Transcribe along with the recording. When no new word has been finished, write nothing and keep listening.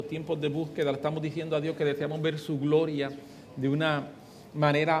tiempos de búsqueda, le estamos diciendo a Dios que deseamos ver su gloria de una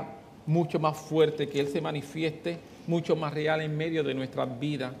manera mucho más fuerte, que Él se manifieste mucho más real en medio de nuestras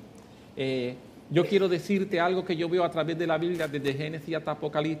vidas. Yo quiero decirte algo que yo veo a través de la Biblia, desde Génesis hasta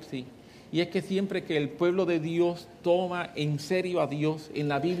Apocalipsis, y es que siempre que el pueblo de Dios toma en serio a Dios en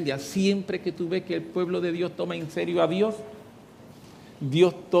la Biblia, siempre que tú ves que el pueblo de Dios toma en serio a Dios,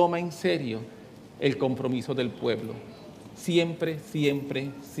 Dios toma en serio el compromiso del pueblo. Siempre, siempre,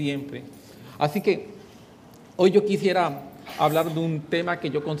 siempre. Así que hoy yo quisiera hablar de un tema que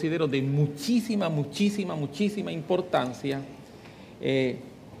yo considero de muchísima importancia.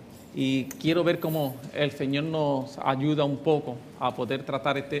 Y quiero ver cómo el Señor nos ayuda un poco a poder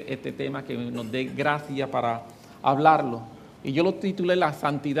tratar este tema, que nos dé gracia para hablarlo. Y yo lo titulé La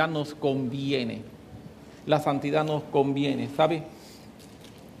santidad nos conviene. La santidad nos conviene, ¿sabe?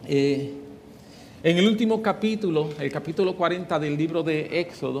 En el último capítulo, el capítulo 40 del libro de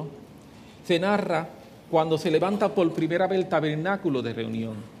Éxodo, se narra cuando se levanta por primera vez el tabernáculo de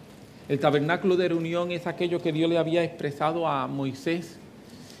reunión. El tabernáculo de reunión es aquello que Dios le había expresado a Moisés,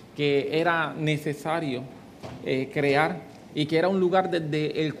 que era necesario crear, y que era un lugar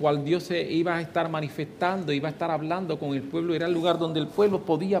desde el cual Dios se iba a estar manifestando, iba a estar hablando con el pueblo. Era el lugar donde el pueblo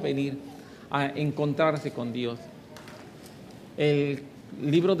podía venir a encontrarse con Dios. El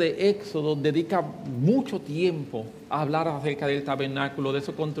libro de Éxodo dedica mucho tiempo a hablar acerca del tabernáculo, de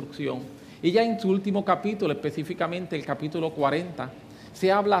su construcción. Y ya en su último capítulo, específicamente el capítulo 40,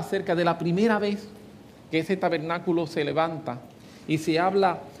 se habla acerca de la primera vez que ese tabernáculo se levanta, y se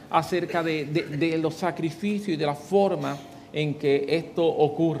habla acerca de los sacrificios y de la forma en que esto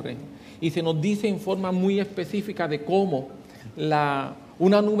ocurre. Y se nos dice en forma muy específica de cómo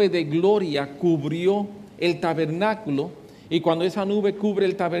una nube de gloria cubrió el tabernáculo, y cuando esa nube cubre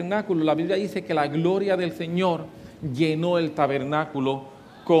el tabernáculo, la Biblia dice que la gloria del Señor llenó el tabernáculo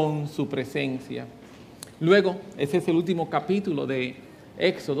con su presencia. Luego, ese es el último capítulo de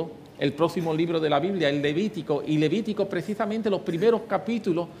Éxodo. El próximo libro de la Biblia, el Levítico, y Levítico, precisamente los primeros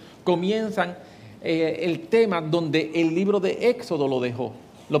capítulos comienzan el tema donde el libro de Éxodo lo dejó.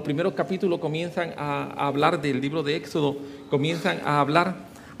 Los primeros capítulos comienzan a hablar del libro de Éxodo, comienzan a hablar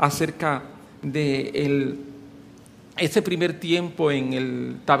acerca de ese primer tiempo en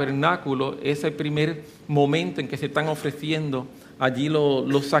el tabernáculo, ese primer momento en que se están ofreciendo allí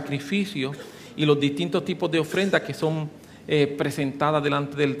los sacrificios y los distintos tipos de ofrendas que son presentadas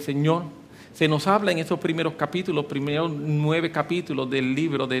delante del Señor. Se nos habla en esos primeros capítulos, primeros 9 capítulos del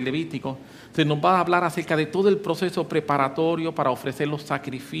libro de Levítico, se nos va a hablar acerca de todo el proceso preparatorio para ofrecer los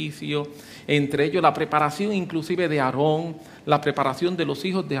sacrificios, entre ellos la preparación inclusive de Aarón, la preparación de los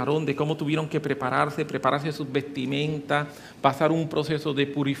hijos de Aarón, de cómo tuvieron que prepararse sus vestimentas, pasar un proceso de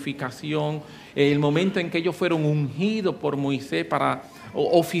purificación, el momento en que ellos fueron ungidos por Moisés para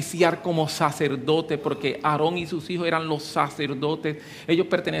oficiar como sacerdotes, porque Aarón y sus hijos eran los sacerdotes. Ellos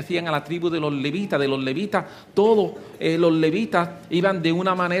pertenecían a la tribu de los levitas. Todos los levitas iban de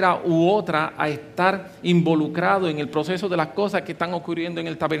una manera u otra a estar involucrados en el proceso de las cosas que están ocurriendo en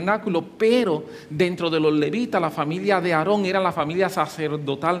el tabernáculo, pero dentro de los levitas, la familia de Aarón era la familia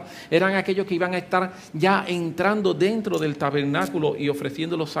sacerdotal, eran aquellos que iban a estar ya entrando dentro del tabernáculo y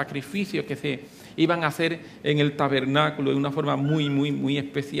ofreciendo los sacrificios que se iban a hacer en el tabernáculo de una forma muy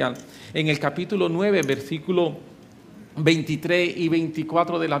especial. En el capítulo 9, versículos 23 y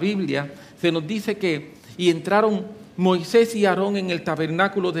 24 de la Biblia, se nos dice que y entraron Moisés y Aarón en el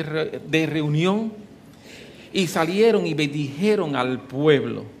tabernáculo de reunión, y salieron y bendijeron al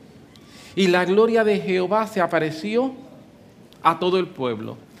pueblo. Y la gloria de Jehová se apareció a todo el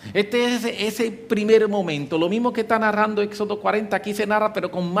pueblo. Este es ese primer momento. Lo mismo que está narrando Éxodo 40, aquí se narra,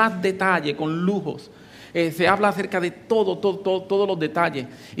 pero con más detalle, con lujos. Se habla acerca de todos los detalles.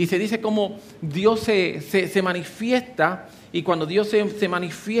 Y se dice cómo Dios se manifiesta. Y cuando Dios se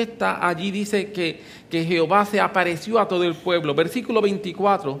manifiesta, allí dice que Jehová se apareció a todo el pueblo. Versículo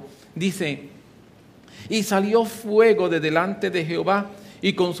 24 dice: y salió fuego de delante de Jehová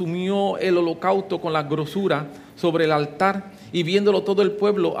y consumió el holocausto con la grosura sobre el altar, y viéndolo todo el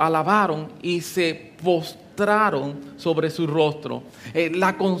pueblo alabaron y se postraron sobre su rostro.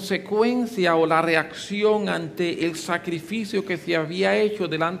 La consecuencia o la reacción ante el sacrificio que se había hecho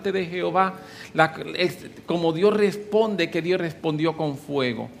delante de Jehová, como Dios responde, que Dios respondió con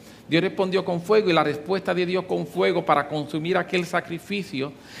fuego. Dios respondió con fuego, y la respuesta de Dios con fuego para consumir aquel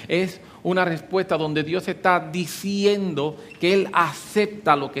sacrificio es una respuesta donde Dios está diciendo que Él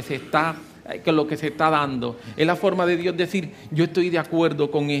acepta lo que se está dando. Es la forma de Dios decir: yo estoy de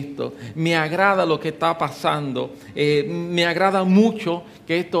acuerdo con esto, me agrada lo que está pasando, me agrada mucho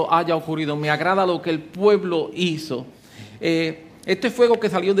que esto haya ocurrido, me agrada lo que el pueblo hizo. Este fuego que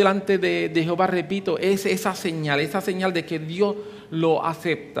salió delante de Jehová, repito, es esa señal de que Dios lo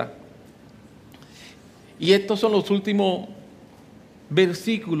acepta. Y estos son los últimos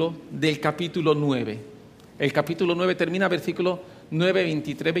versículos del capítulo 9. El capítulo 9 termina versículos 9,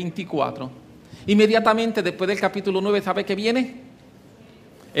 23, 24. Inmediatamente después del capítulo 9, ¿sabe qué viene?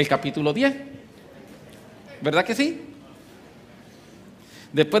 El capítulo 10. ¿Verdad que sí?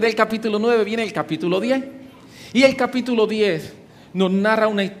 Después del capítulo 9 viene el capítulo 10. Y el capítulo 10 nos narra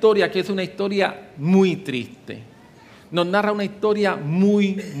una historia que es una historia muy triste. Nos narra una historia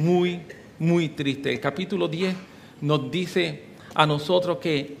muy triste. El capítulo 10 nos dice a nosotros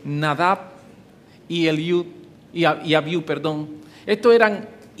que Nadab y Abiú, estos eran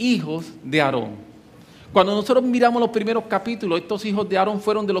hijos de Aarón. Cuando nosotros miramos los primeros capítulos, estos hijos de Aarón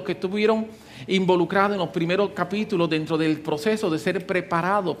fueron de los que estuvieron involucrados en los primeros capítulos dentro del proceso de ser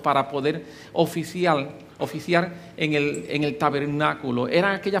preparados para poder oficiar en el tabernáculo.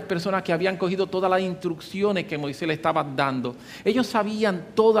 Eran aquellas personas que habían cogido todas las instrucciones que Moisés le estaba dando. Ellos sabían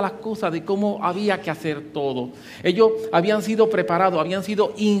todas las cosas de cómo había que hacer todo. Ellos habían sido preparados, habían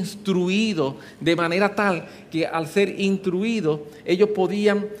sido instruidos de manera tal que al ser instruidos ellos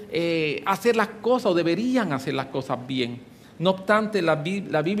podían hacer las cosas o deberían hacer las cosas bien. No obstante, la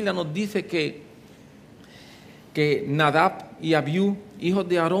Biblia nos dice que Nadab y Abiú, hijos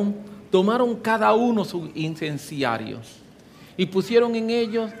de Aarón, tomaron cada uno sus incensarios y pusieron en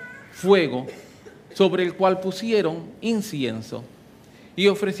ellos fuego, sobre el cual pusieron incienso, y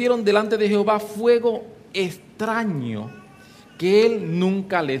ofrecieron delante de Jehová fuego extraño que él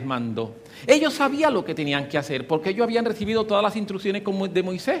nunca les mandó. Ellos sabían lo que tenían que hacer porque ellos habían recibido todas las instrucciones de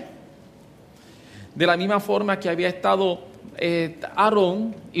Moisés. De la misma forma que había estado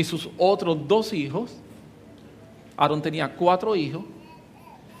Aarón y sus otros 2 hijos. Aarón tenía 4 hijos.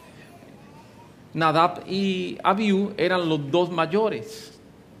 Nadab y Abiú eran los 2 mayores.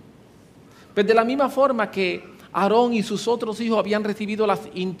 Pues de la misma forma que Aarón y sus otros hijos habían recibido las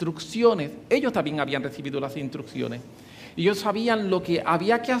instrucciones, ellos también habían recibido las instrucciones. Ellos sabían lo que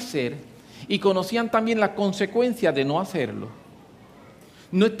había que hacer y conocían también las consecuencias de no hacerlo.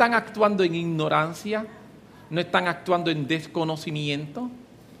 No están actuando en ignorancia, no están actuando en desconocimiento,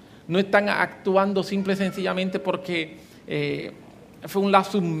 no están actuando simple y sencillamente porque fue un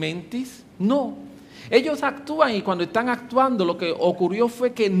lapsus mentis. No, ellos actúan y cuando están actuando lo que ocurrió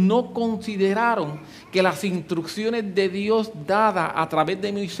fue que no consideraron que las instrucciones de Dios dadas a través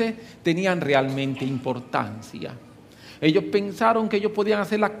de Moisés tenían realmente importancia. Ellos pensaron que ellos podían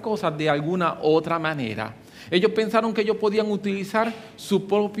hacer las cosas de alguna otra manera. Ellos pensaron que ellos podían utilizar su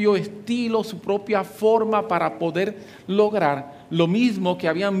propio estilo, su propia forma para poder lograr lo mismo que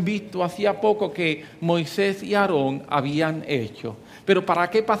habían visto hacía poco que Moisés y Aarón habían hecho. Pero ¿para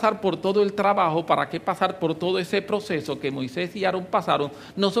qué pasar por todo el trabajo? ¿Para qué pasar por todo ese proceso que Moisés y Aarón pasaron?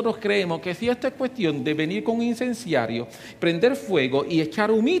 Nosotros creemos que si esta es cuestión de venir con un incensario, prender fuego y echar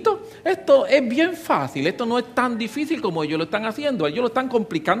humito, esto es bien fácil. Esto no es tan difícil como ellos lo están haciendo. Ellos lo están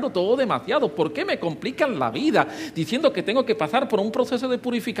complicando todo demasiado. ¿Por qué me complican la vida diciendo que tengo que pasar por un proceso de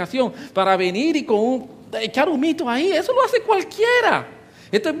purificación para venir y echar humito ahí? Eso lo hace cualquiera.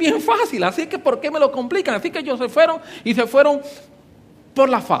 Esto es bien fácil. Así que ¿por qué me lo complican? Así que ellos se fueron por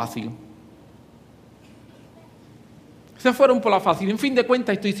la fácil. Se fueron por la fácil. En fin de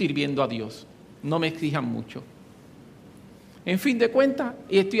cuentas estoy sirviendo a Dios. No me exijan mucho. En fin de cuentas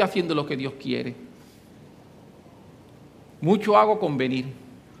estoy haciendo lo que Dios quiere. Mucho hago con venir.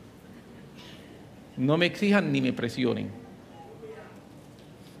 No me exijan ni me presionen.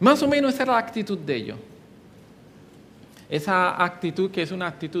 Más o menos esa era la actitud de ellos. Esa actitud que es una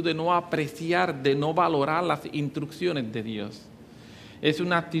actitud de no apreciar, de no valorar las instrucciones de Dios. Es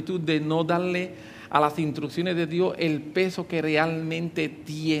una actitud de no darle a las instrucciones de Dios el peso que realmente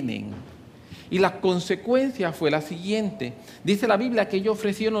tienen. Y la consecuencia fue la siguiente. Dice la Biblia que ellos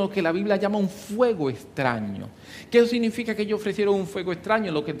ofrecieron lo que la Biblia llama un fuego extraño. ¿Qué significa que ellos ofrecieron un fuego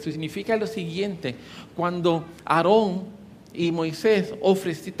extraño? Lo que significa es lo siguiente. Cuando Aarón y Moisés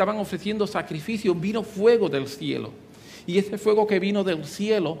estaban ofreciendo sacrificios, vino fuego del cielo. Y ese fuego que vino del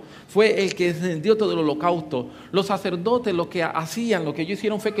cielo fue el que encendió todo el holocausto. Los sacerdotes lo que hacían, lo que ellos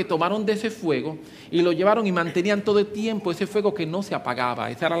hicieron fue que tomaron de ese fuego y lo llevaron y mantenían todo el tiempo ese fuego que no se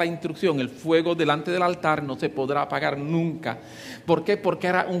apagaba. Esa era la instrucción, el fuego delante del altar no se podrá apagar nunca. ¿Por qué? Porque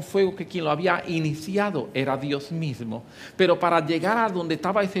era un fuego que quien lo había iniciado era Dios mismo. Pero para llegar a donde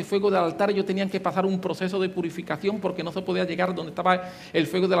estaba ese fuego del altar ellos tenían que pasar un proceso de purificación porque no se podía llegar a donde estaba el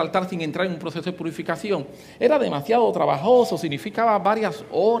fuego del altar sin entrar en un proceso de purificación. Era demasiado trabajoso, significaba varias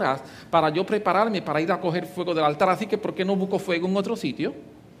horas para yo prepararme para ir a coger fuego del altar. Así que ¿por qué no busco fuego en otro sitio?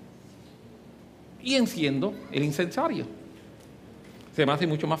 Y enciendo el incensario. Se me hace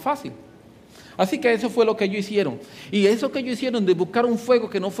mucho más fácil. Así que eso fue lo que ellos hicieron. Y eso que ellos hicieron de buscar un fuego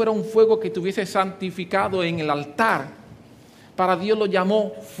que no fuera un fuego que estuviese santificado en el altar, para Dios lo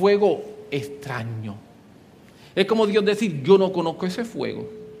llamó fuego extraño. Es como Dios decir, yo no conozco ese fuego.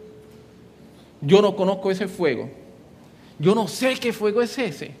 Yo no conozco ese fuego. Yo no sé qué fuego es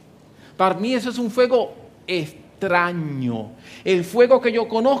ese. Para mí eso es un fuego extraño. El fuego que yo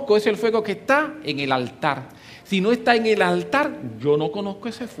conozco es el fuego que está en el altar. Si no está en el altar, yo no conozco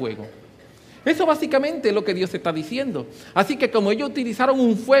ese fuego. Eso básicamente es lo que Dios está diciendo. Así que como ellos utilizaron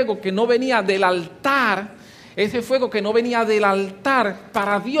un fuego que no venía del altar, ese fuego que no venía del altar,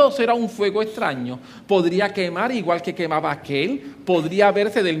 para Dios era un fuego extraño. Podría quemar igual que quemaba aquel, podría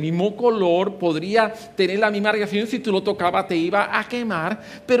verse del mismo color, podría tener la misma reacción, si tú lo tocabas te iba a quemar,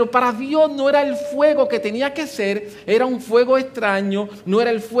 pero para Dios no era el fuego que tenía que ser, era un fuego extraño, no era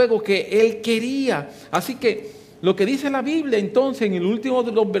el fuego que Él quería. Así que lo que dice la Biblia entonces en el último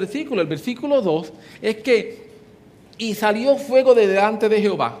de los versículos, el versículo 2, es que y salió fuego de delante de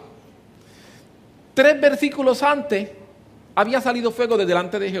Jehová. 3 versículos antes había salido fuego de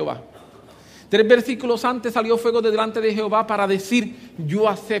delante de Jehová. 3 versículos antes salió fuego de delante de Jehová para decir, yo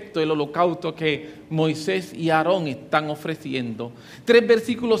acepto el holocausto que Moisés y Aarón están ofreciendo. 3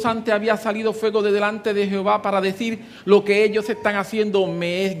 versículos antes había salido fuego de delante de Jehová para decir, lo que ellos están haciendo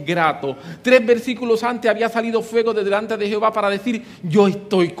me es grato. 3 versículos antes había salido fuego de delante de Jehová para decir, yo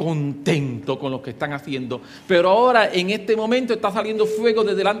estoy contento con lo que están haciendo. Pero ahora, en este momento, está saliendo fuego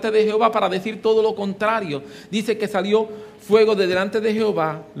de delante de Jehová para decir todo lo contrario. Dice que salió fuego de delante de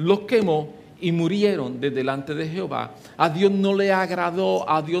Jehová, los quemó, y murieron de delante de Jehová. A Dios no le agradó,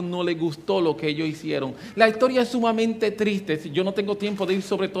 a Dios no le gustó lo que ellos hicieron. La historia es sumamente triste. Yo no tengo tiempo de ir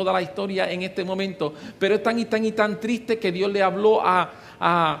sobre toda la historia en este momento, pero es tan y tan y tan triste que Dios le habló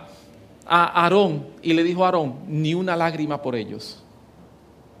a Aarón y le dijo a Aarón, ni una lágrima por ellos.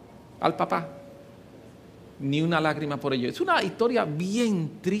 Al papá, ni una lágrima por ellos. Es una historia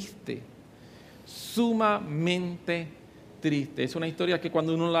bien triste, sumamente triste. Es una historia que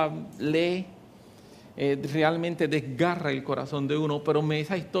cuando uno la lee realmente desgarra el corazón de uno, pero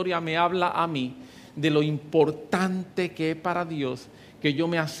esa historia me habla a mí de lo importante que es para Dios que yo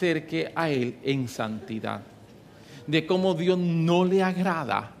me acerque a Él en santidad, de cómo Dios no le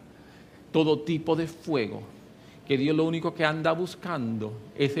agrada todo tipo de fuego, que Dios lo único que anda buscando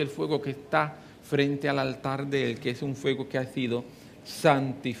es el fuego que está frente al altar de Él, que es un fuego que ha sido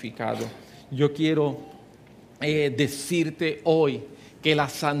santificado. Yo quiero decirte hoy que la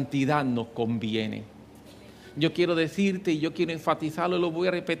santidad nos conviene. Yo quiero decirte y yo quiero enfatizarlo, lo voy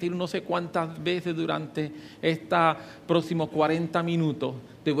a repetir no sé cuántas veces durante estos próximos 40 minutos.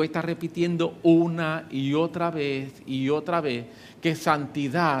 Te voy a estar repitiendo una y otra vez que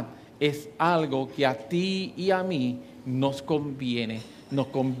santidad es algo que a ti y a mí nos conviene. Nos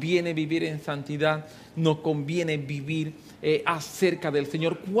conviene vivir en santidad, nos conviene vivir acerca del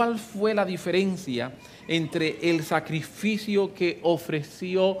Señor. ¿Cuál fue la diferencia entre el sacrificio que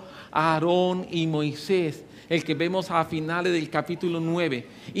ofreció Aarón y Moisés, el que vemos a finales del capítulo 9,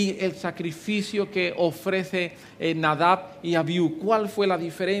 y el sacrificio que ofrece Nadab y Abiú? ¿Cuál fue la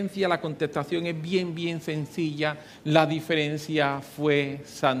diferencia? La contestación es bien sencilla. La diferencia fue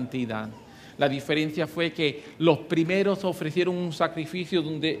santidad. La diferencia fue que los primeros ofrecieron un sacrificio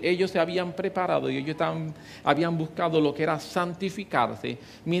donde ellos se habían preparado y ellos habían buscado lo que era santificarse,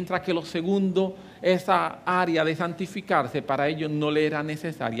 mientras que los segundos, esa área de santificarse para ellos no le era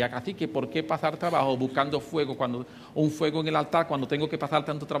necesaria. Así que ¿por qué pasar trabajo buscando un fuego en el altar cuando tengo que pasar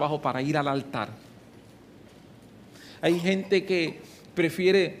tanto trabajo para ir al altar? Hay gente que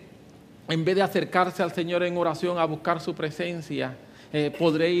prefiere, en vez de acercarse al Señor en oración a buscar su presencia,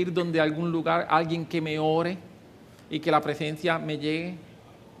 podré ir donde algún lugar, alguien que me ore y que la presencia me llegue.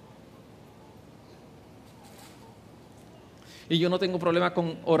 Y yo no tengo problema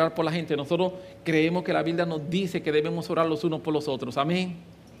con orar por la gente. Nosotros creemos que la Biblia nos dice que debemos orar los unos por los otros. Amén.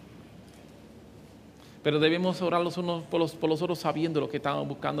 Pero debemos orar los unos por los otros sabiendo lo que estamos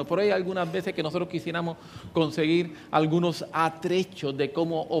buscando. Por ahí algunas veces que nosotros quisiéramos conseguir algunos atrechos de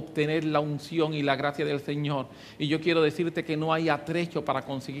cómo obtener la unción y la gracia del Señor. Y yo quiero decirte que no hay atrecho para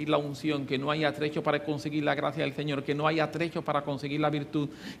conseguir la unción, que no hay atrecho para conseguir la gracia del Señor, que no hay atrecho para conseguir la virtud,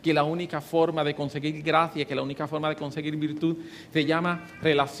 que la única forma de conseguir gracia, que la única forma de conseguir virtud se llama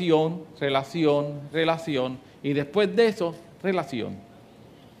relación, y después de eso, relación.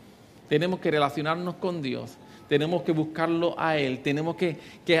 Tenemos que relacionarnos con Dios, tenemos que buscarlo a Él, tenemos que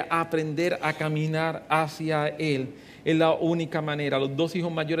aprender a caminar hacia Él. Es la única manera. Los 2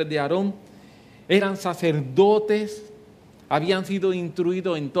 hijos mayores de Aarón eran sacerdotes, habían sido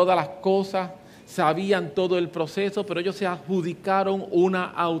instruidos en todas las cosas, sabían todo el proceso, pero ellos se adjudicaron una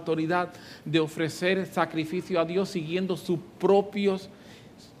autoridad de ofrecer sacrificio a Dios siguiendo sus propias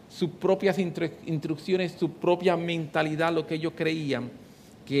instrucciones, su propia mentalidad, lo que ellos creían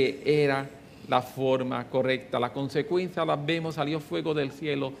que era la forma correcta. La consecuencia la vemos, salió fuego del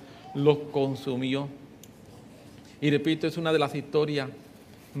cielo, los consumió. Y repito, es una de las historias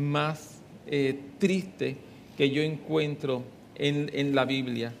más tristes que yo encuentro en la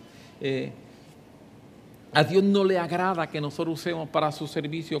Biblia. A Dios no le agrada que nosotros usemos para su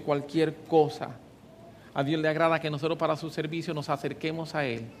servicio cualquier cosa. A Dios le agrada que nosotros para su servicio nos acerquemos a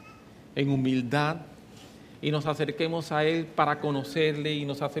Él en humildad y nos acerquemos a Él para conocerle y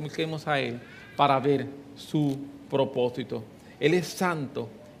nos acerquemos a Él para ver su propósito. Él es santo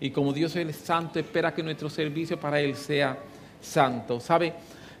y como Dios es santo, espera que nuestro servicio para Él sea santo. ¿Sabe?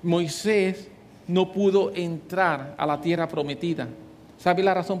 Moisés no pudo entrar a la tierra prometida. ¿Sabe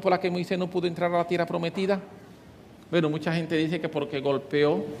la razón por la que Moisés no pudo entrar a la tierra prometida? Bueno, mucha gente dice que porque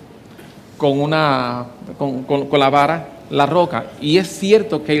golpeó con la vara la roca. Y es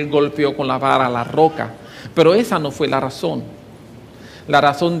cierto que él golpeó con la vara la roca, pero esa no fue la razón. La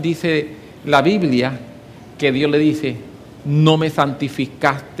razón dice la Biblia que Dios le dice, no me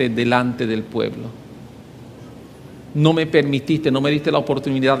santificaste delante del pueblo. No me permitiste, no me diste la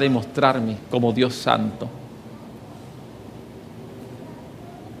oportunidad de mostrarme como Dios santo.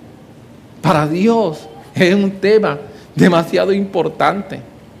 Para Dios es un tema demasiado importante.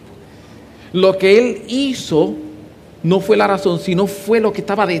 Lo que Él hizo no fue la razón, sino fue lo que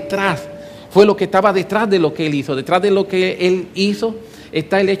estaba detrás. Fue lo que estaba detrás de lo que Él hizo. Detrás de lo que Él hizo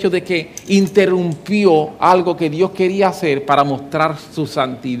está el hecho de que interrumpió algo que Dios quería hacer para mostrar su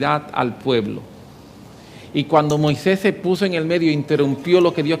santidad al pueblo. Y cuando Moisés se puso en el medio e interrumpió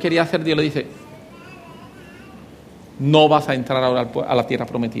lo que Dios quería hacer, Dios le dice, no vas a entrar ahora a la tierra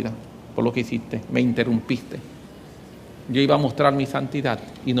prometida. Por lo que hiciste, me interrumpiste. Yo iba a mostrar mi santidad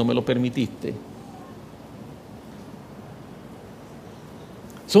y no me lo permitiste.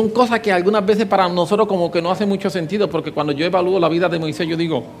 Son cosas que algunas veces para nosotros como que no hace mucho sentido, porque cuando yo evalúo la vida de Moisés, yo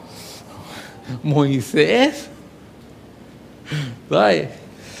digo, Moisés, ¿sabes?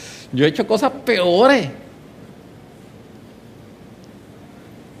 Yo he hecho cosas peores.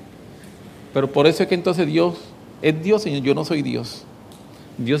 Pero por eso es que entonces Dios es Dios y yo no soy Dios.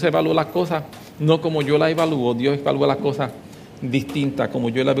 Dios evalúa las cosas no como yo las evalúo, Dios evalúa las cosas distintas como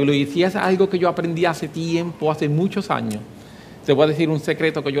yo las evalúo. Y si es algo que yo aprendí hace tiempo, hace muchos años, te voy a decir un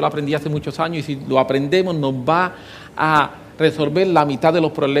secreto que yo lo aprendí hace muchos años y si lo aprendemos nos va a resolver la mitad de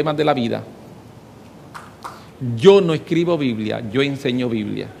los problemas de la vida. Yo no escribo Biblia, yo enseño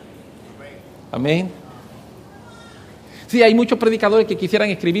Biblia. Amén. Sí, hay muchos predicadores que quisieran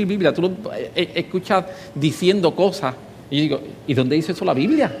escribir Biblia. Tú lo escuchas diciendo cosas. Y yo digo, ¿y dónde dice eso la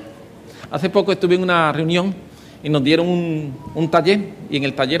Biblia? Hace poco estuve en una reunión y nos dieron un taller. Y en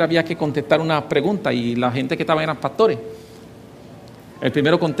el taller había que contestar una pregunta y la gente que estaba eran pastores. El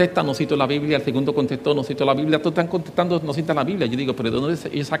primero contesta, no cito la Biblia. El segundo contestó, no cito la Biblia. Todos están contestando, no citan la Biblia. Yo digo, ¿pero de dónde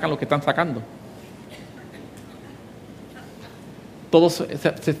ellos sacan lo que están sacando? Todo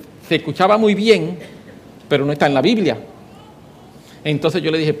se escuchaba muy bien, pero no está en la Biblia. Entonces yo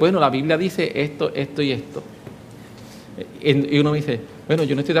le dije, bueno, la Biblia dice esto, esto y esto. Y uno me dice, bueno,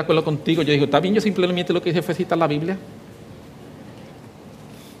 yo no estoy de acuerdo contigo. Yo digo, está bien, yo simplemente lo que hice fue citar la Biblia.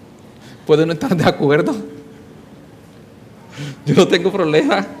 ¿Puede no estar de acuerdo? Yo no tengo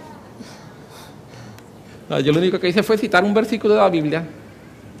problema. No, yo lo único que hice fue citar un versículo de la Biblia.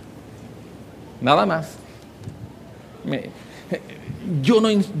 Nada más.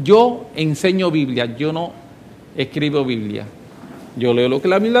 Yo enseño Biblia, yo no escribo Biblia. Yo leo lo que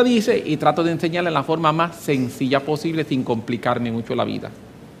la Biblia dice y trato de enseñarle en la forma más sencilla posible sin complicarme mucho la vida.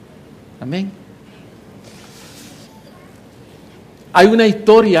 Amén. Hay una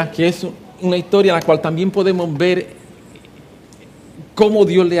historia que es una historia en la cual también podemos ver cómo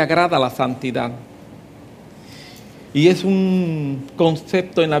Dios le agrada la santidad. Y es un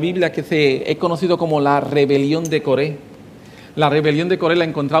concepto en la Biblia que es conocido como la rebelión de Coré. La rebelión de Coré la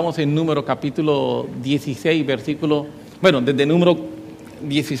encontramos en Números capítulo 16, versículo... Bueno, desde Número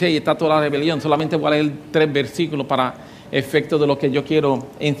 16 está toda la rebelión. Solamente voy a leer 3 versículos para efecto de lo que yo quiero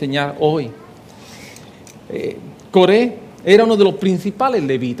enseñar hoy. Coré era uno de los principales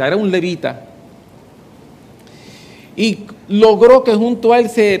levitas, era un levita. Y logró que junto a él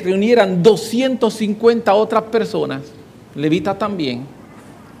se reunieran 250 otras personas, levitas también,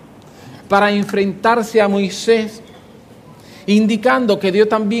 para enfrentarse a Moisés, indicando que Dios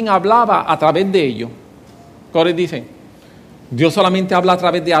también hablaba a través de ellos. Coré dice, Dios solamente habla a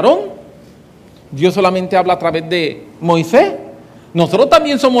través de Aarón, Dios solamente habla a través de Moisés, nosotros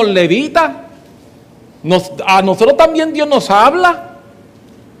también somos levitas. A nosotros también Dios nos habla.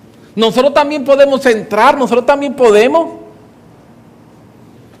 Nosotros también podemos entrar, nosotros también podemos.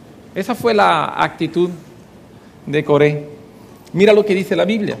 Esa fue la actitud de Coré. Mira lo que dice la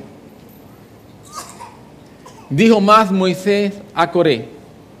Biblia. Dijo más Moisés a Coré: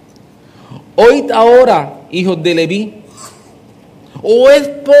 oíd ahora, hijos de Leví, ¿o es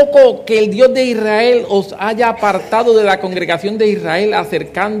poco que el Dios de Israel os haya apartado de la congregación de Israel,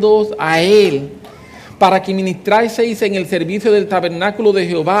 acercándoos a Él, para que ministraseis en el servicio del tabernáculo de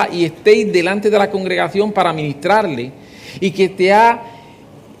Jehová y estéis delante de la congregación para ministrarle, y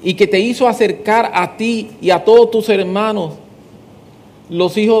que te hizo acercar a ti y a todos tus hermanos,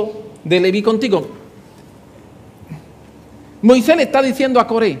 los hijos de Leví contigo? Moisés le está diciendo a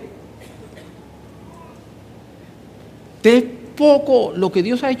Coré: ¿te es poco lo que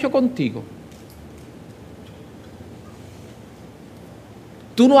Dios ha hecho contigo?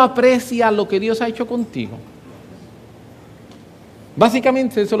 ¿Tú no aprecias lo que Dios ha hecho contigo?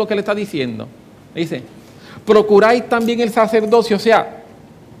 Básicamente eso es lo que le está diciendo. Dice: procuráis también el sacerdocio. O sea,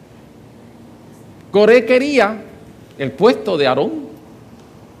 Coré quería el puesto de Aarón.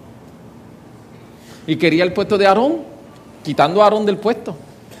 Y quería el puesto de Aarón, quitando a Aarón del puesto.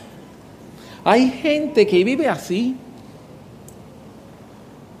 Hay gente que vive así.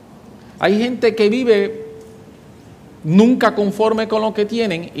 Hay gente que vive nunca conforme con lo que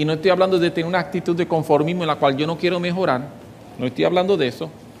tienen, y no estoy hablando de tener una actitud de conformismo en la cual yo no quiero mejorar, no estoy hablando de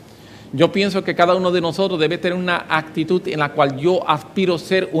eso. Yo pienso que cada uno de nosotros debe tener una actitud en la cual yo aspiro a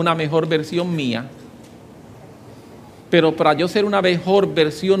ser una mejor versión mía, pero para yo ser una mejor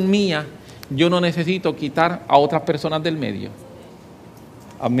versión mía, yo no necesito quitar a otras personas del medio.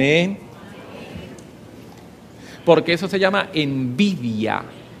 Amén. Porque eso se llama envidia.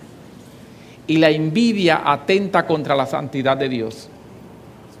 Y la envidia atenta contra la santidad de Dios.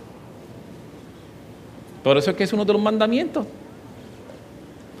 Por eso es que es uno de los mandamientos.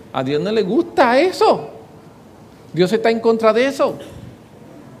 A Dios no le gusta eso. Dios está en contra de eso.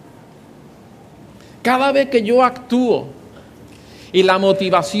 Cada vez que yo actúo y la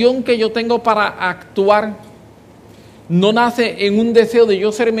motivación que yo tengo para actuar no nace en un deseo de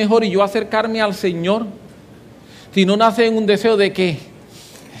yo ser mejor y yo acercarme al Señor, sino nace en un deseo de que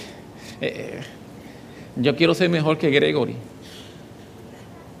yo quiero ser mejor que Gregory.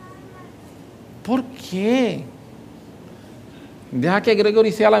 ¿Por qué? Deja que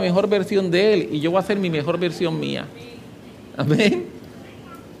Gregory sea la mejor versión de él y yo voy a ser mi mejor versión mía. Amén.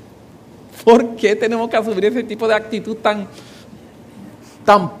 ¿Por qué tenemos que asumir ese tipo de actitud tan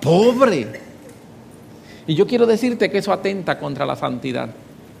pobre? Y yo quiero decirte que eso atenta contra la santidad.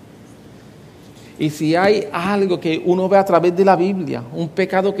 Y si hay algo que uno ve a través de la Biblia, un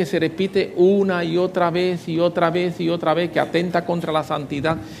pecado que se repite una y otra vez y otra vez y otra vez, que atenta contra la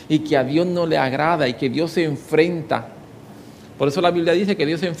santidad y que a Dios no le agrada y que Dios se enfrenta. Por eso la Biblia dice que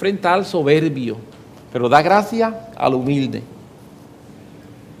Dios se enfrenta al soberbio, pero da gracia al humilde.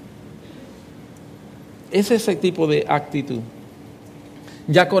 Es ese tipo de actitud.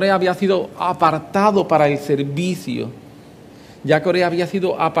 Ya Coré había sido apartado para el servicio. Ya Coré había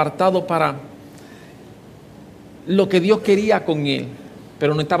sido apartado para lo que Dios quería con él,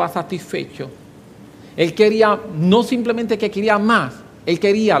 pero no estaba satisfecho. Él quería, no simplemente que quería más, él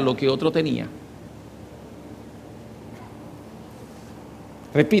quería lo que otro tenía.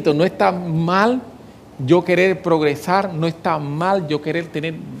 Repito, no está mal yo querer progresar, no está mal yo querer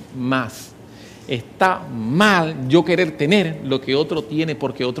tener más. Está mal yo querer tener lo que otro tiene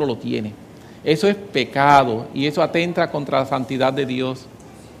porque otro lo tiene. Eso es pecado y eso atenta contra la santidad de Dios.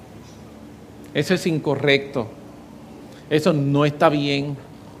 Eso es incorrecto. Eso no está bien.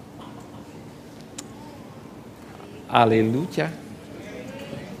 Aleluya.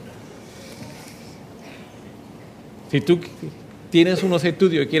 Si tú tienes unos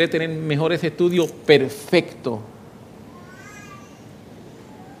estudios y quieres tener mejores estudios, perfecto.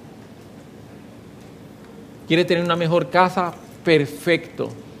 ¿Quieres tener una mejor casa? Perfecto.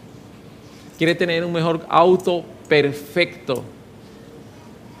 ¿Quieres tener un mejor auto? Perfecto.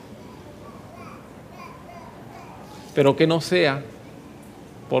 Pero que no sea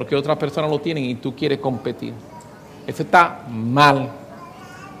porque otras personas lo tienen y tú quieres competir. Eso está mal.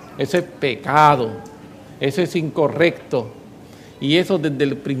 Eso es pecado. Eso es incorrecto. Y eso desde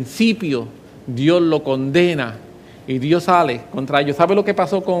el principio Dios lo condena y Dios sale contra ellos. ¿Sabe lo que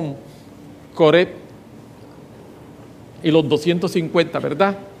pasó con Coré y los 250,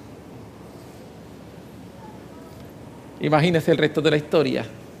 verdad? Imagínese el resto de la historia.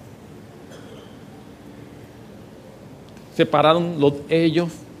 Se pararon ellos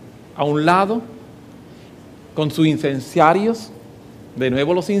a un lado con sus incensarios, de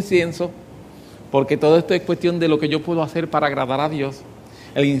nuevo los inciensos, porque todo esto es cuestión de lo que yo puedo hacer para agradar a Dios.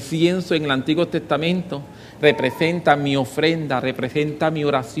 El incienso en el Antiguo Testamento representa mi ofrenda, representa mi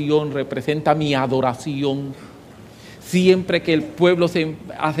oración, representa mi adoración. Siempre que el pueblo se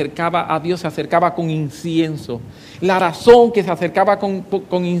acercaba a Dios, se acercaba con incienso. La razón que se acercaba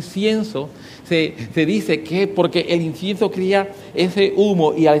con incienso, se dice que porque el incienso cría ese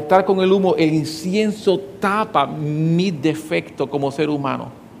humo, y al estar con el humo, el incienso tapa mis defectos como ser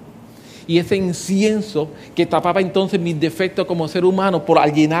humano. Y ese incienso que tapaba entonces mis defectos como ser humano,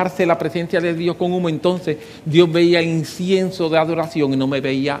 al llenarse la presencia de Dios con humo, entonces Dios veía el incienso de adoración y no me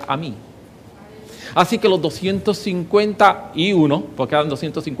veía a mí. Así que los 251, porque eran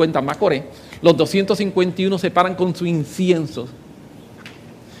 250 más Coré, los 251 se paran con su incienso.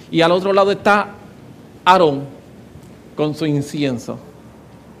 Y al otro lado está Aarón con su incienso,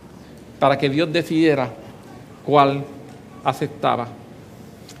 para que Dios decidiera cuál aceptaba.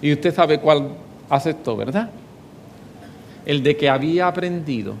 Y usted sabe cuál aceptó, ¿verdad? El de que había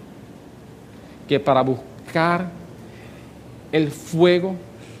aprendido que para buscar el fuego,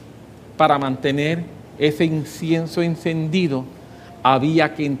 para mantener ese incienso encendido,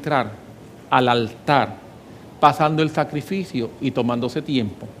 había que entrar al altar, pasando el sacrificio y tomándose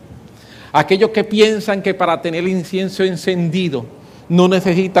tiempo. Aquellos que piensan que para tener el incienso encendido no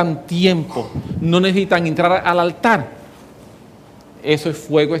necesitan tiempo, no necesitan entrar al altar, eso es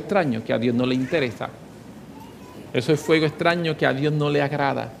fuego extraño que a Dios no le interesa. Eso es fuego extraño que a Dios no le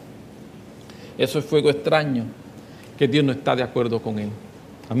agrada. Eso es fuego extraño que Dios no está de acuerdo con él.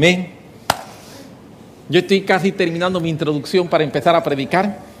 Amén. Yo estoy casi terminando mi introducción para empezar a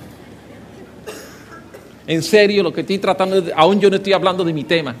predicar. En serio, lo que estoy tratando, aún yo no estoy hablando de mi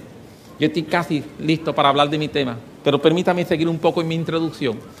tema. Yo estoy casi listo para hablar de mi tema. Pero permítame seguir un poco en mi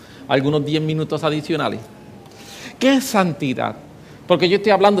introducción. Algunos 10 minutos adicionales. ¿Qué es santidad? Porque yo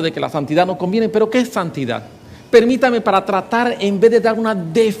estoy hablando de que la santidad no conviene, pero ¿qué es santidad? Permítame, para tratar, en vez de dar una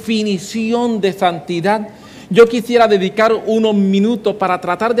definición de santidad, yo quisiera dedicar unos minutos para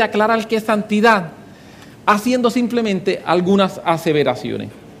tratar de aclarar qué es santidad, haciendo simplemente algunas aseveraciones.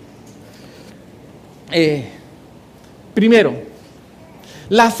 Primero,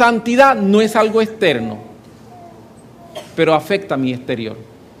 la santidad no es algo externo, pero afecta a mi exterior.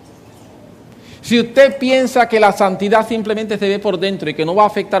 Si usted piensa que la santidad simplemente se ve por dentro y que no va a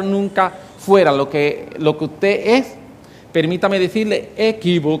afectar nunca fuera lo que usted es, permítame decirle,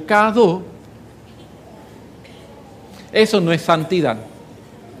 equivocado. Eso no es santidad.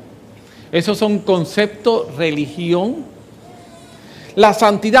 Esos son conceptos, religión. La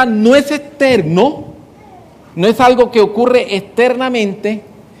santidad no es externo, no es algo que ocurre externamente,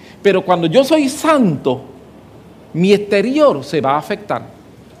 pero cuando yo soy santo, mi exterior se va a afectar.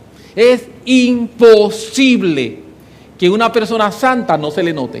 Es imposible que una persona santa no se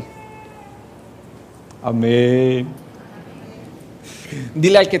le note. Amén.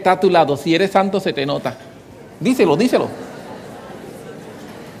 Dile al que está a tu lado, si eres santo se te nota. Díselo.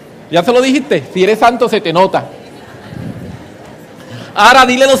 ¿Ya se lo dijiste? Si eres santo se te nota. Ahora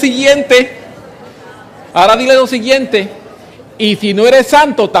dile lo siguiente. Y si no eres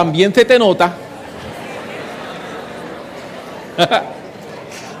santo también se te nota.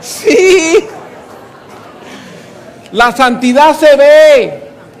 Sí, la santidad se ve,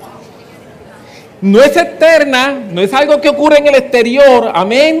 no es externa, no es algo que ocurre en el exterior,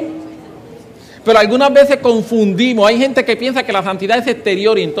 amén. Pero algunas veces confundimos, hay gente que piensa que la santidad es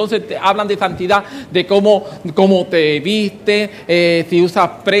exterior y entonces te hablan de santidad, de cómo te viste, si usas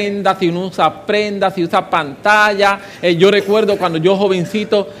prendas, si no usas prendas, si usas pantalla. Yo recuerdo cuando yo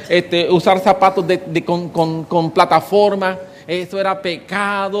jovencito usar zapatos con plataforma. Eso era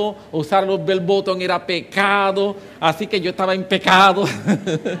pecado, usar los bell bottom era pecado, así que yo estaba en pecado.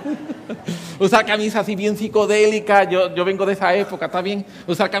 Usar camisas así bien psicodélicas, yo vengo de esa época, ¿está bien?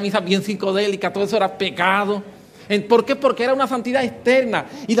 Usar camisas bien psicodélicas, todo eso era pecado. ¿Por qué? Porque era una santidad externa,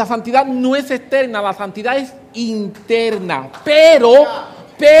 y la santidad no es externa, la santidad es interna. Pero,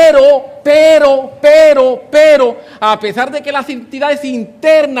 a pesar de que la santidad es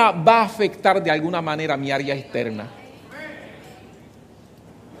interna, va a afectar de alguna manera mi área externa.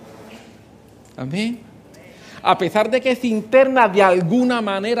 Amén. A pesar de que es interna, de alguna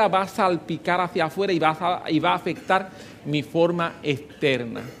manera va a salpicar hacia afuera y va a afectar mi forma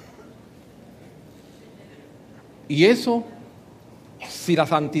externa. Y eso, si la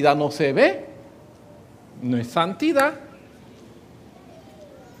santidad no se ve, no es santidad.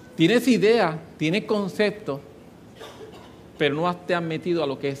 Tienes idea, tienes conceptos, pero no te has metido a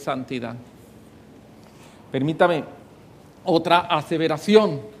lo que es santidad. Permítame otra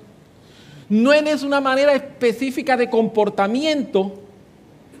aseveración. No es una manera específica de comportamiento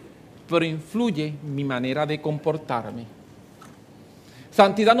pero influye mi manera de comportarme.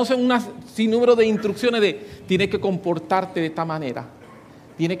 Santidad no son un sinnúmero de instrucciones de tienes que comportarte de esta manera,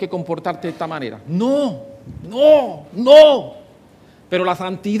 tienes que comportarte de esta manera. No. Pero la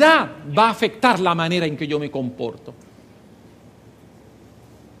santidad va a afectar la manera en que yo me comporto.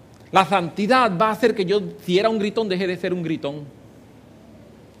 La santidad va a hacer que yo, si era un gritón, deje de ser un gritón.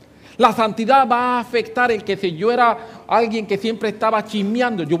 La santidad va a afectar el que si yo era alguien que siempre estaba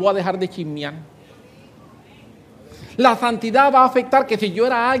chismeando, yo voy a dejar de chismear. La santidad va a afectar que si yo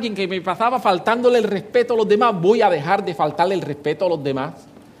era alguien que me pasaba faltándole el respeto a los demás, voy a dejar de faltarle el respeto a los demás.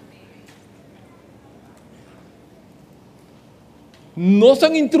 No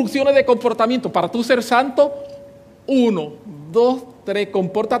son instrucciones de comportamiento. Para tú ser santo, 1, 2, 3,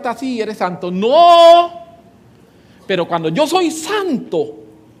 compórtate así y eres santo. ¡No! Pero cuando yo soy santo,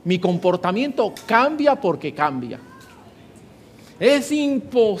 mi comportamiento cambia porque cambia. Es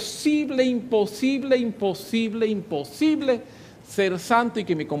imposible ser santo y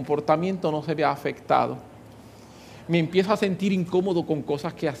que mi comportamiento no se vea afectado. Me empiezo a sentir incómodo con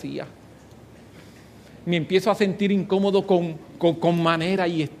cosas que hacía. Me empiezo a sentir incómodo con manera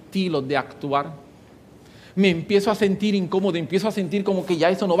y estilos de actuar. Me empiezo a sentir incómodo, empiezo a sentir como que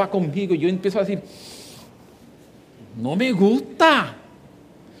ya eso no va conmigo. Y yo empiezo a decir, no me gusta.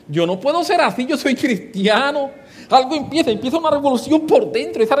 Yo no puedo ser así, yo soy cristiano. Algo empieza una revolución por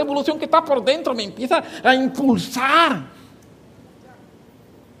dentro. Esa revolución que está por dentro me empieza a impulsar.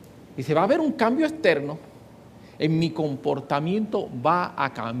 Y se va a ver un cambio externo. En mi comportamiento va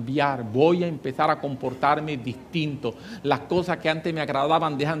a cambiar. Voy a empezar a comportarme distinto. Las cosas que antes me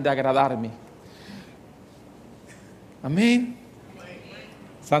agradaban dejan de agradarme. Amén.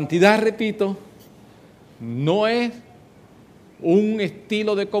 Santidad, repito, no es un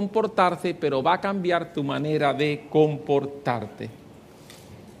estilo de comportarse, pero va a cambiar tu manera de comportarte.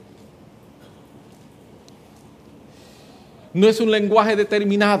 No es un lenguaje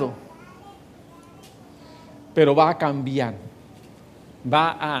determinado, pero va a cambiar,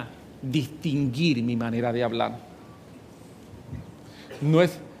 va a distinguir mi manera de hablar. No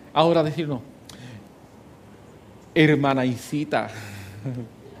es ahora decir, no, hermana Isita,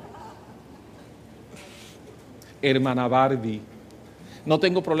 hermana Barbie. No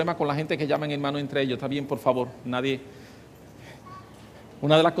tengo problema con la gente que llaman hermano entre ellos, está bien, por favor, nadie.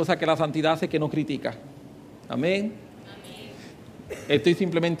 Una de las cosas que la santidad hace es que no critica. Amén. Estoy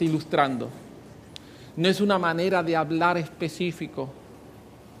simplemente ilustrando. No es una manera de hablar específico.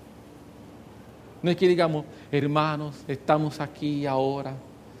 No es que digamos, hermanos, estamos aquí ahora,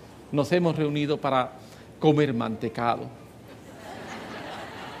 nos hemos reunido para comer mantecado.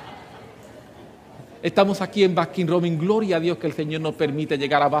 Estamos aquí en Baskin Robbins, gloria a Dios que el Señor nos permite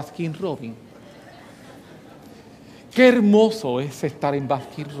llegar a Baskin Robbins. Qué hermoso es estar en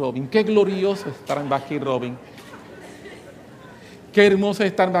Baskin Robbins, qué glorioso es estar en Baskin Robbins. Qué hermoso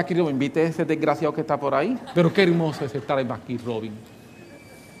es estar en Baskin Robbins. ¿Viste ese desgraciado que está por ahí? Pero qué hermoso es estar en Baskin Robbins.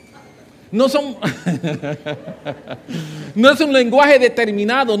 No es un lenguaje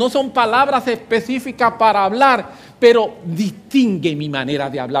determinado, no son palabras específicas para hablar, pero distingue mi manera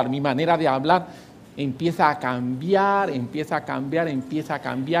de hablar. Mi manera de hablar empieza a cambiar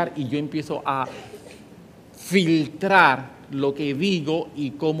y yo empiezo a filtrar lo que digo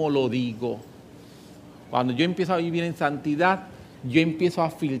y cómo lo digo. Cuando yo empiezo a vivir en santidad, yo empiezo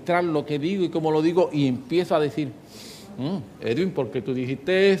a filtrar lo que digo y cómo lo digo y empiezo a decir, Edwin, ¿por qué tú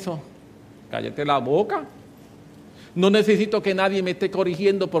dijiste eso? Cállate la boca. No necesito que nadie me esté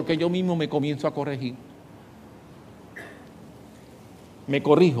corrigiendo porque yo mismo me comienzo a corregir. Me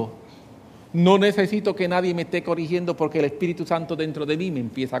corrijo. No necesito que nadie me esté corrigiendo porque el Espíritu Santo dentro de mí me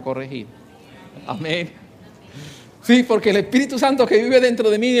empieza a corregir. Amén. Sí, porque el Espíritu Santo que vive dentro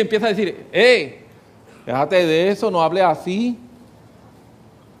de mí me empieza a decir, déjate de eso, no hables así.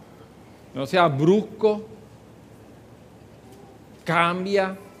 No seas brusco.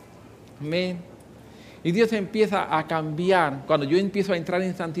 Cambia. Amén. Y Dios empieza a cambiar. Cuando yo empiezo a entrar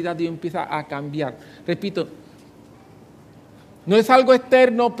en santidad, Dios empieza a cambiar. Repito, no es algo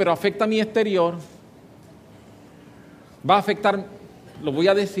externo, pero afecta a mi exterior. Va a afectar, lo voy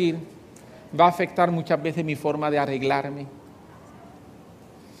a decir, va a afectar muchas veces mi forma de arreglarme.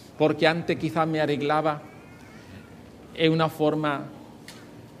 Porque antes quizás me arreglaba en una forma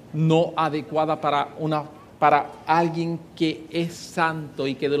no adecuada para alguien que es santo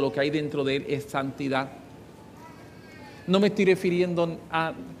y que de lo que hay dentro de él es santidad. No me estoy refiriendo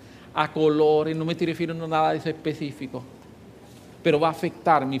a colores, no me estoy refiriendo a nada de eso específico, pero va a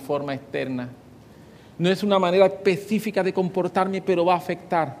afectar mi forma externa. No es una manera específica de comportarme, pero va a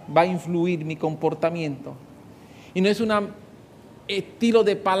afectar, va a influir mi comportamiento. Y no es una estilo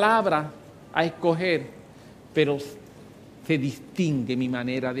de palabra a escoger, pero se distingue mi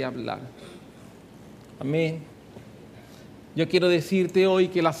manera de hablar. Amén. Yo quiero decirte hoy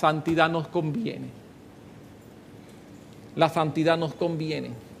que la santidad nos conviene. La santidad nos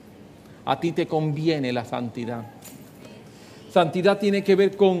conviene. A ti te conviene la santidad. Santidad tiene que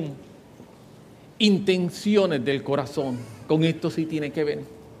ver con intenciones del corazón. Con esto sí tiene que ver.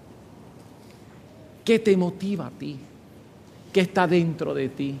 ¿Qué te motiva a ti? ¿Qué está dentro de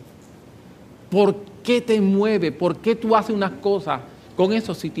ti? ¿Por qué te mueve? ¿Por qué tú haces unas cosas? Con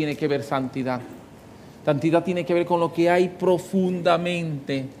eso sí tiene que ver santidad. Santidad tiene que ver con lo que hay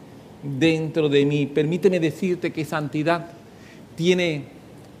profundamente dentro de mí. Permíteme decirte que santidad tiene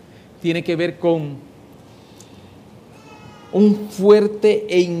que ver con un fuerte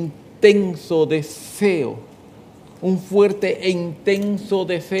e intenso deseo. Un fuerte e intenso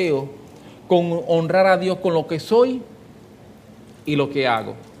deseo con honrar a Dios con lo que soy y lo que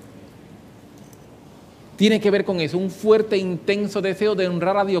hago. Tiene que ver con eso, un fuerte e intenso deseo de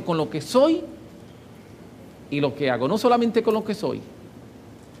honrar a Dios con lo que soy y lo que hago. No solamente con lo que soy,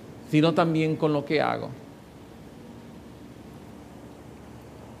 sino también con lo que hago.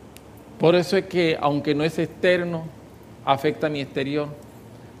 Por eso es que, aunque no es externo, afecta mi exterior.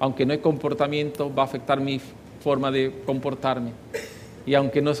 Aunque no es comportamiento, va a afectar mi forma de comportarme. Y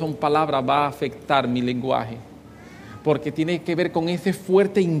aunque no son palabras, va a afectar mi lenguaje. Porque tiene que ver con ese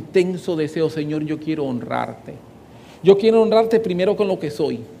fuerte, intenso deseo. Señor, yo quiero honrarte. Yo quiero honrarte primero con lo que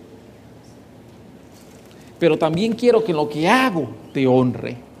soy. Pero también quiero que en lo que hago te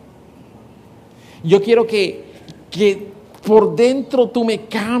honre. Yo quiero que por dentro tú me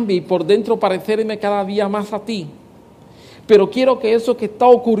cambies y por dentro parecerme cada día más a ti. Pero quiero que eso que está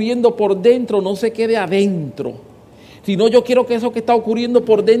ocurriendo por dentro no se quede adentro, sino yo quiero que eso que está ocurriendo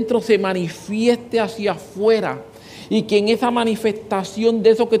por dentro se manifieste hacia afuera. Y que en esa manifestación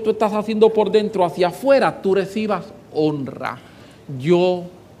de eso que tú estás haciendo por dentro hacia afuera, tú recibas honra. Yo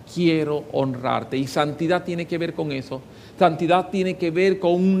quiero honrarte. Y santidad tiene que ver con eso. Santidad tiene que ver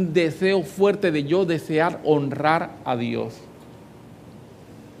con un deseo fuerte de yo desear honrar a Dios.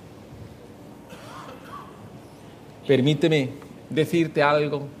 Permíteme decirte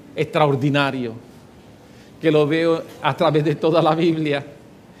algo extraordinario, que lo veo a través de toda la Biblia.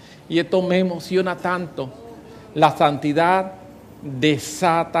 Y esto me emociona tanto. La santidad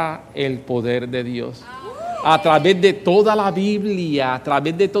desata el poder de Dios. A través de toda la Biblia,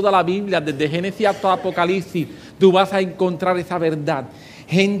 desde Génesis hasta Apocalipsis, tú vas a encontrar esa verdad.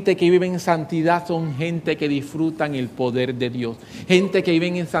 Gente que vive en santidad son gente que disfrutan el poder de Dios. Gente que vive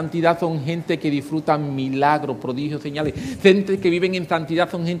en santidad son gente que disfrutan milagros, prodigios, señales. Gente que vive en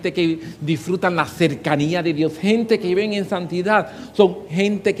santidad son gente que disfrutan la cercanía de Dios. Gente que vive en santidad son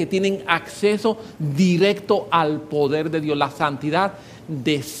gente que tienen acceso directo al poder de Dios. La santidad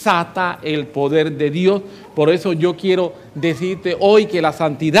desata el poder de Dios. Por eso yo quiero decirte hoy que la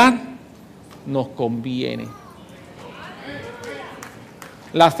santidad nos conviene.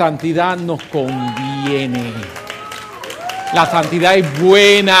 La santidad nos conviene. La santidad es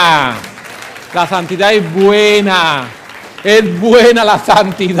buena. La santidad es buena. Es buena la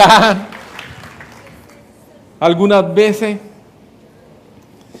santidad. Algunas veces,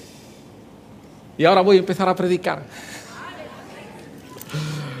 y ahora voy a empezar a predicar.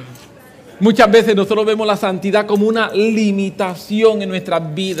 Muchas veces nosotros vemos la santidad como una limitación en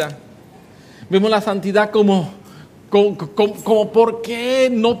nuestras vidas. Vemos la santidad como ¿por qué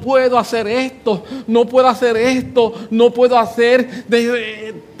no puedo hacer esto? No puedo hacer esto, no puedo hacer...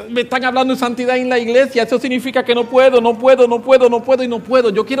 me están hablando de santidad en la iglesia, eso significa que no puedo.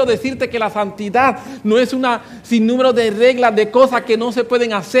 Yo quiero decirte que la santidad no es una sinnúmero de reglas, de cosas que no se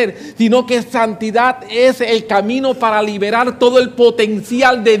pueden hacer, sino que santidad es el camino para liberar todo el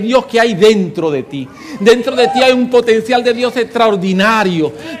potencial de Dios que hay dentro de ti. Dentro de ti hay un potencial de Dios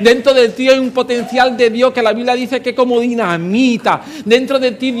extraordinario. Dentro de ti hay un potencial de Dios que la Biblia dice que es como dinamita. Dentro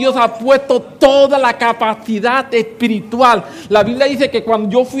de ti Dios ha puesto toda la capacidad espiritual. La Biblia dice que cuando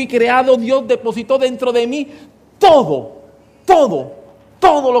yo fui creado, Dios depositó dentro de mí todo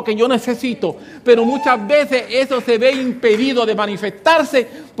lo que yo necesito. Pero muchas veces eso se ve impedido de manifestarse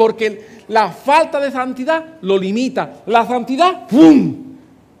porque la falta de santidad lo limita. La santidad, ¡pum!,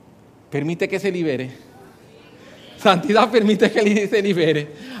 permite que se libere. Santidad permite que se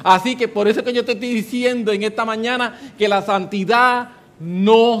libere. Así que por eso que yo te estoy diciendo en esta mañana que la santidad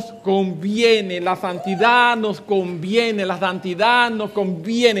nos conviene. La santidad nos conviene. La santidad nos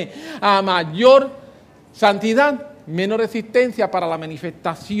conviene. A mayor santidad, menos resistencia para la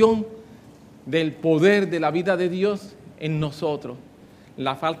manifestación del poder de la vida de Dios en nosotros.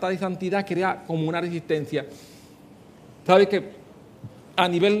 La falta de santidad crea como una resistencia. ¿Sabes qué? a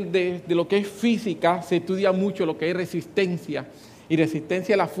nivel de lo que es física, se estudia mucho lo que es resistencia. Y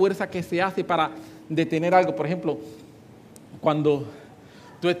resistencia es la fuerza que se hace para detener algo. Por ejemplo, cuando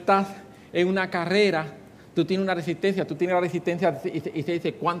tú estás en una carrera, tú tienes una resistencia, y se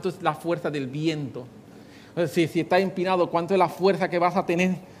dice cuánto es la fuerza del viento. Si estás empinado, cuánto es la fuerza que vas a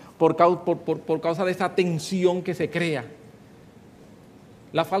tener por causa de esa tensión que se crea.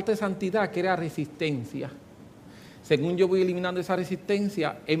 La falta de santidad crea resistencia. Según yo voy eliminando esa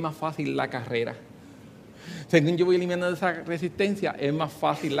resistencia, es más fácil la carrera. Según yo voy eliminando esa resistencia, es más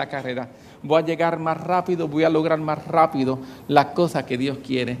fácil la carrera. Voy a llegar más rápido, voy a lograr más rápido las cosas que Dios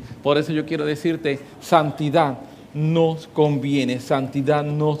quiere. Por eso yo quiero decirte, santidad nos conviene, santidad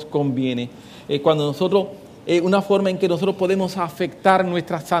nos conviene. Cuando nosotros, una forma en que nosotros podemos afectar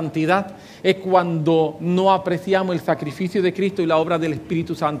nuestra santidad es cuando no apreciamos el sacrificio de Cristo y la obra del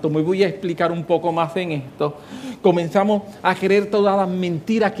Espíritu Santo. Me voy a explicar un poco más en esto. Comenzamos a creer todas las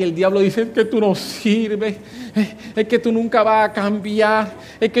mentiras que el diablo dice, es que tú no sirves, es que tú nunca vas a cambiar,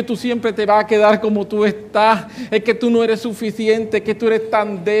 es que tú siempre te vas a quedar como tú estás, es que tú no eres suficiente, es que tú eres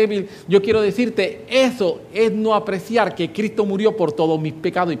tan débil. Yo quiero decirte, eso es no apreciar que Cristo murió por todos mis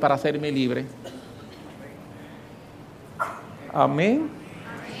pecados y para hacerme libre. Amén.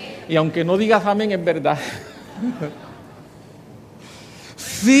 Y aunque no digas amén, es verdad.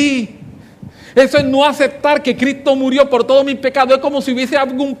 Sí. Eso es no aceptar que Cristo murió por todos mis pecados. Es como si hubiese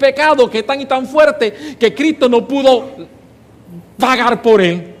algún pecado que es tan y tan fuerte que Cristo no pudo pagar por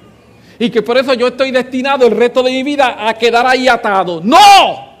él. Y que por eso yo estoy destinado el resto de mi vida a quedar ahí atado. ¡No!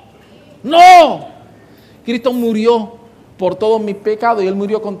 ¡No! Cristo murió por todos mis pecados y Él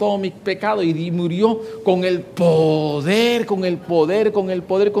murió con todos mis pecados y murió con el poder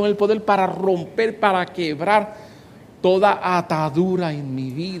para romper, para quebrar toda atadura en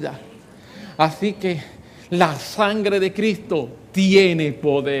mi vida. Así que la sangre de Cristo tiene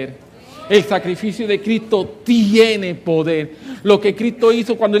poder. El sacrificio de Cristo tiene poder. Lo que Cristo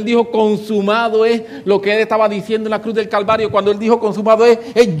hizo cuando Él dijo consumado es lo que Él estaba diciendo en la cruz del Calvario. Cuando Él dijo consumado es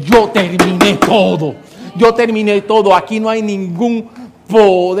yo terminé todo. Yo terminé todo. Aquí no hay ningún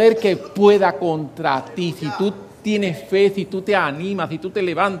poder que pueda contra ti. Si tú tienes fe, si tú te animas, si tú te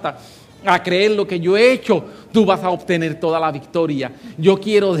levantas a creer lo que yo he hecho, tú vas a obtener toda la victoria. Yo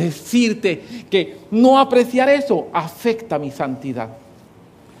quiero decirte que no apreciar eso afecta mi santidad.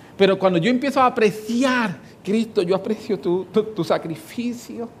 Pero cuando yo empiezo a apreciar Cristo, yo aprecio tu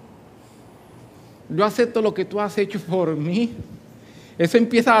sacrificio. Yo acepto lo que tú has hecho por mí. Eso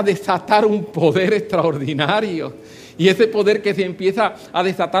empieza a desatar un poder extraordinario. Y ese poder que se empieza a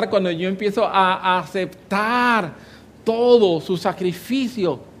desatar cuando yo empiezo a aceptar todo su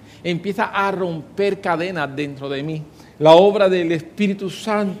sacrificio, empieza a romper cadenas dentro de mí. La obra del Espíritu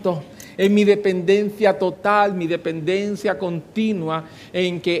Santo es mi dependencia total, mi dependencia continua,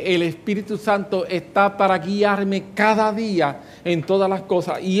 en que el Espíritu Santo está para guiarme cada día en todas las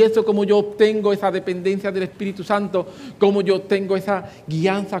cosas. Y eso, como yo obtengo esa dependencia del Espíritu Santo, como yo obtengo esa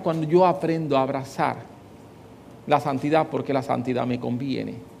guianza cuando yo aprendo a abrazar la santidad, porque la santidad me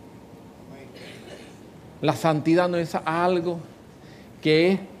conviene. La santidad no es algo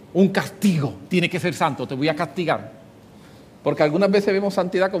que es un castigo. Tiene que ser santo, te voy a castigar. Porque algunas veces vemos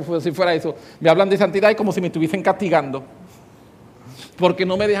santidad como si fuera eso. Me hablan de santidad y como si me estuviesen castigando. Porque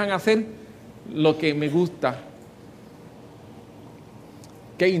no me dejan hacer lo que me gusta.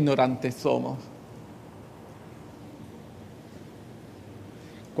 Qué ignorantes somos.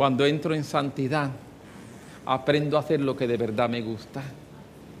 Cuando entro en santidad, aprendo a hacer lo que de verdad me gusta.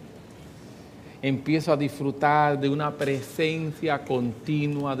 Empiezo a disfrutar de una presencia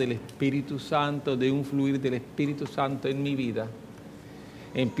continua del Espíritu Santo, de un fluir del Espíritu Santo en mi vida.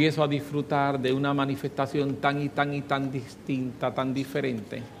 Empiezo a disfrutar de una manifestación tan distinta, tan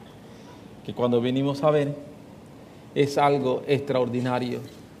diferente, que cuando venimos a ver es algo extraordinario.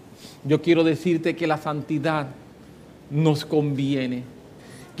 Yo quiero decirte que la santidad nos conviene.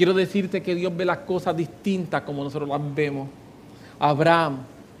 Quiero decirte que Dios ve las cosas distintas como nosotros las vemos. Abraham,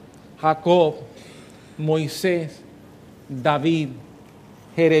 Jacob, Moisés, David,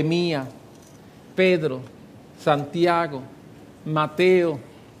 Jeremías, Pedro, Santiago, Mateo,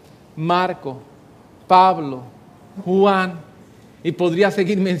 Marco, Pablo, Juan, y podría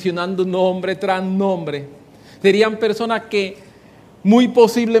seguir mencionando nombre tras nombre. Serían personas que muy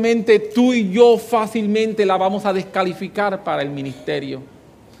posiblemente tú y yo fácilmente la vamos a descalificar para el ministerio.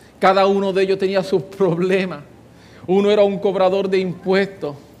 Cada uno de ellos tenía sus problemas. Uno era un cobrador de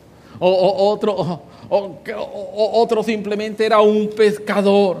impuestos. Otro simplemente era un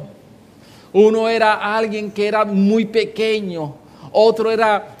pescador. Uno era alguien que era muy pequeño. Otro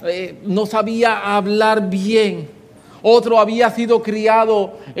era no sabía hablar bien. Otro había sido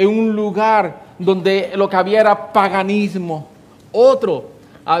criado en un lugar donde lo que había era paganismo. Otro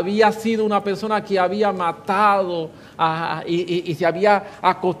había sido una persona que había matado y se había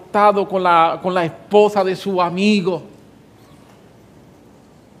acostado con la esposa de su amigo.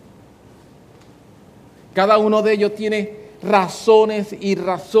 Cada uno de ellos tiene razones y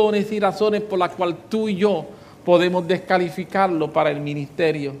razones y razones por las cuales tú y yo podemos descalificarlo para el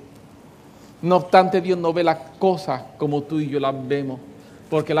ministerio. No obstante, Dios no ve las cosas como tú y yo las vemos,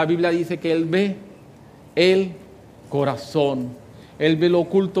 porque la Biblia dice que Él ve el corazón, Él ve lo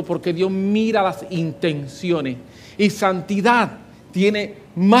oculto, porque Dios mira las intenciones. Y santidad tiene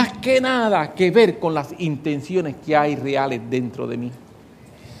más que nada que ver con las intenciones que hay reales dentro de mí.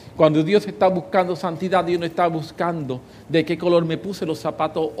 Cuando Dios está buscando santidad, Dios no está buscando de qué color me puse los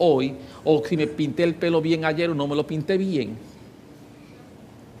zapatos hoy, o si me pinté el pelo bien ayer o no me lo pinté bien.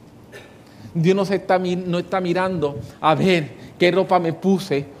 Dios no está mirando a ver qué ropa me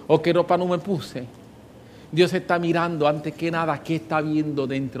puse o qué ropa no me puse. Dios está mirando antes que nada qué está viendo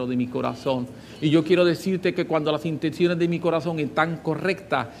dentro de mi corazón. Y yo quiero decirte que cuando las intenciones de mi corazón están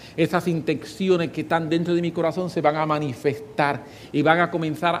correctas, esas intenciones que están dentro de mi corazón se van a manifestar y van a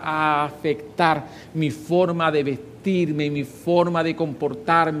comenzar a afectar mi forma de vestirme, mi forma de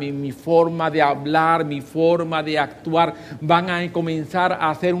comportarme, mi forma de hablar, mi forma de actuar. Van a comenzar a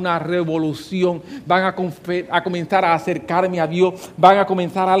hacer una revolución, van a comenzar a acercarme a Dios, van a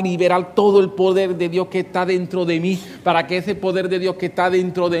comenzar a liberar todo el poder de Dios que está dentro de mí, para que ese poder de Dios que está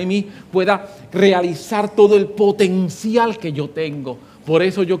dentro de mí pueda realizar todo el potencial que yo tengo. Por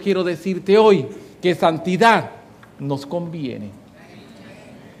eso yo quiero decirte hoy que santidad nos conviene.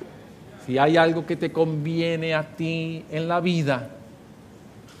 Si hay algo que te conviene a ti en la vida,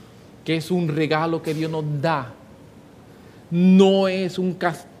 que es un regalo que Dios nos da, no es un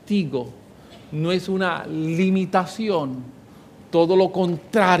castigo, no es una limitación, todo lo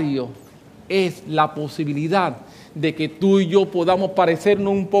contrario, es la posibilidad de que tú y yo podamos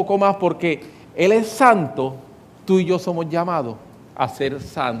parecernos un poco más, porque Él es santo, tú y yo somos llamados a ser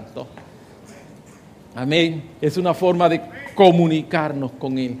santos. Amén. Es una forma de comunicarnos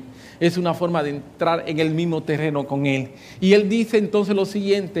con Él. Es una forma de entrar en el mismo terreno con Él. Y Él dice entonces lo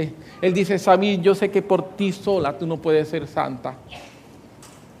siguiente. Él dice: Samir, yo sé que por ti sola tú no puedes ser santa.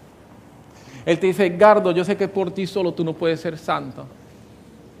 Él te dice: Edgardo, yo sé que por ti solo tú no puedes ser santo.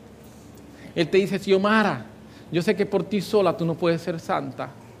 Él te dice: Xiomara, yo sé que por ti sola tú no puedes ser santa.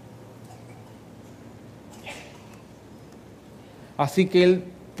 Así que Él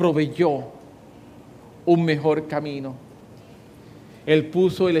proveyó un mejor camino. Él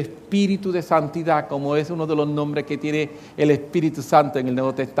puso el Espíritu de Santidad, como es uno de los nombres que tiene el Espíritu Santo en el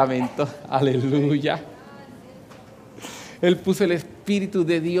Nuevo Testamento. Aleluya. Él puso el Espíritu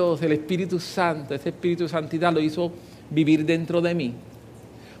de Dios, el Espíritu Santo. Ese Espíritu de Santidad lo hizo vivir dentro de mí,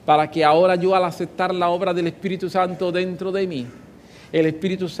 para que ahora yo, al aceptar la obra del Espíritu Santo dentro de mí, el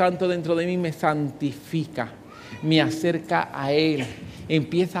Espíritu Santo dentro de mí me santifica, me acerca a Él,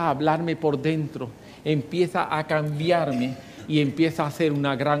 empieza a hablarme por dentro, empieza a cambiarme y empieza a hacer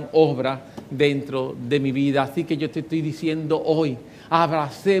una gran obra dentro de mi vida. Así que yo te estoy diciendo hoy,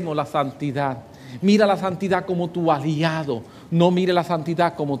 abracemos la santidad. Mira la santidad como tu aliado, no mire la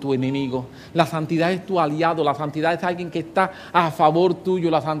santidad como tu enemigo. La santidad es tu aliado, la santidad es alguien que está a favor tuyo,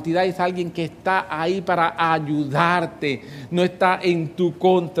 la santidad es alguien que está ahí para ayudarte, no está en tu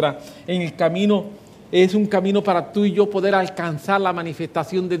contra. En el camino, es un camino para tú y yo poder alcanzar la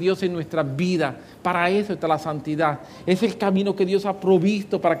manifestación de Dios en nuestras vidas. Para eso está la santidad. Es el camino que Dios ha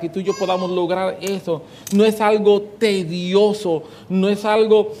provisto para que tú y yo podamos lograr eso. No es algo tedioso, no es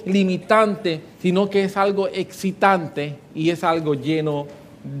algo limitante, sino que es algo excitante y es algo lleno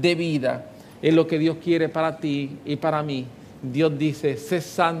de vida. Es lo que Dios quiere para ti y para mí. Dios dice: sé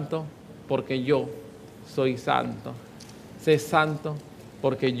santo porque yo soy santo. Sé santo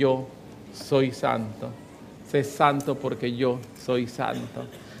porque yo soy santo. Sé santo porque yo soy santo.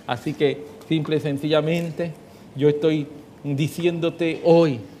 Así que simple y sencillamente yo estoy diciéndote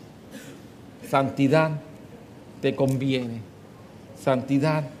hoy: santidad te conviene.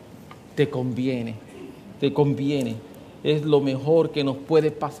 Santidad te conviene. Te conviene. Es lo mejor que nos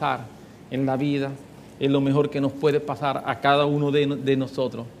puede pasar en la vida. Es lo mejor que nos puede pasar a cada uno de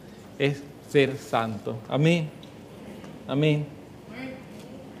nosotros. Es ser santo. Amén. Amén.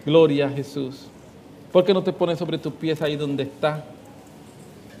 Gloria a Jesús. ¿Por qué no te pones sobre tus pies ahí donde estás?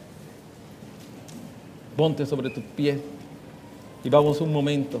 Ponte sobre tus pies y vamos un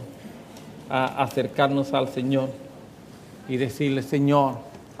momento a acercarnos al Señor y decirle: Señor,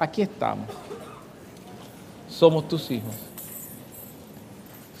 aquí estamos. Somos tus hijos.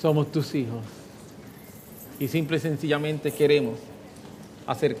 Somos tus hijos. y simple y sencillamente queremos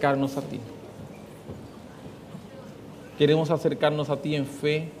acercarnos a ti. Queremos acercarnos a ti en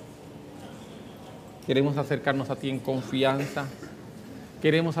fe, queremos acercarnos a ti en confianza,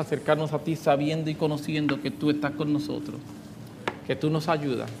 queremos acercarnos a ti sabiendo y conociendo que tú estás con nosotros, que tú nos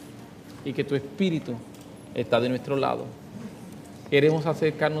ayudas y que tu Espíritu está de nuestro lado. Queremos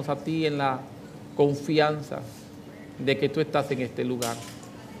acercarnos a ti en la confianza de que tú estás en este lugar.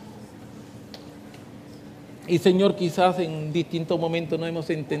 Y Señor, quizás en distintos momentos no hemos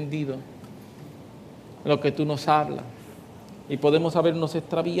entendido lo que tú nos hablas y podemos habernos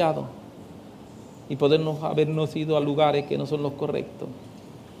extraviado y podernos habernos ido a lugares que no son los correctos.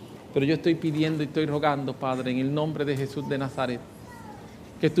 Pero yo estoy pidiendo y estoy rogando, Padre, en el nombre de Jesús de Nazaret,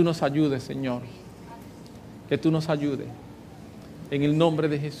 que tú nos ayudes, Señor, que tú nos ayudes en el nombre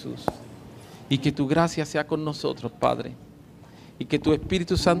de Jesús y que tu gracia sea con nosotros, Padre, y que tu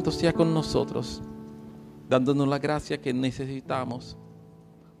Espíritu Santo sea con nosotros, dándonos la gracia que necesitamos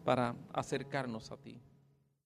para acercarnos a ti.